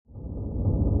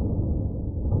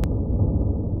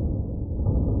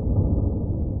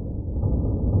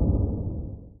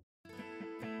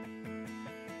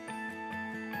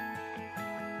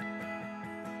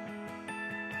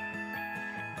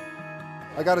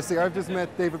I gotta say, I've just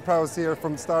met David Prowse here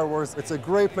from Star Wars. It's a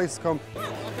great place to come.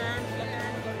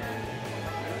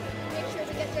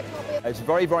 It's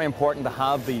very, very important to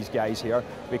have these guys here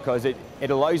because it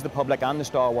allows the public and the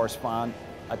Star Wars fan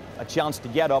a chance to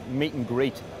get up, meet and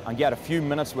greet, and get a few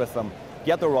minutes with them,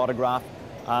 get their autograph,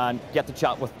 and get to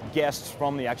chat with guests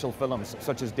from the actual films,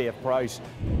 such as Dave Prowse.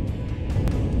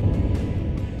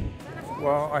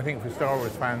 Well, I think for Star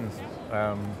Wars fans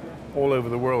all over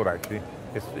the world, actually,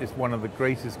 it's one of the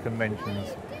greatest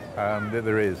conventions that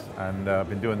there is, and I've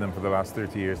been doing them for the last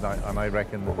 30 years, and I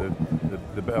reckon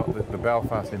that the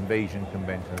Belfast Invasion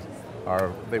conventions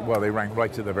they rank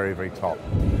right at the very, very top.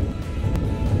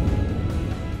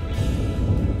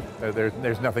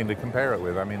 There's nothing to compare it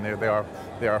with. I mean,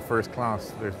 they are first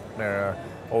class.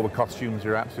 All the costumes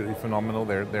are absolutely phenomenal.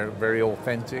 They're very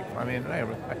authentic. I mean,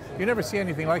 you never see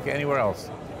anything like it anywhere else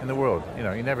in the world. You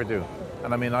know, you never do.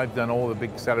 And I mean, I've done all the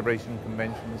big Celebration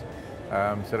conventions,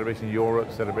 Celebration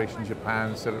Europe, Celebration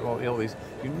Japan, all these.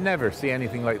 You never see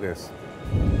anything like this.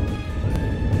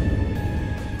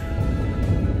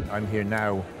 I'm here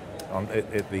now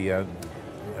at the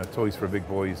Toys for Big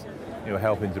Boys,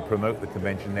 helping to promote the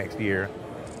convention next year.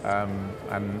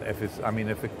 And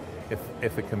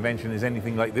if the convention is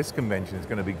anything like this convention, it's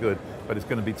going to be good, but it's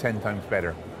going to be 10 times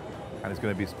better. And it's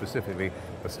going to be specifically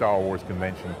a Star Wars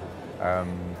convention.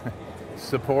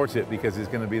 Support it because it's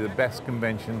going to be the best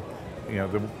convention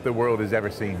the world has ever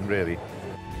seen, really.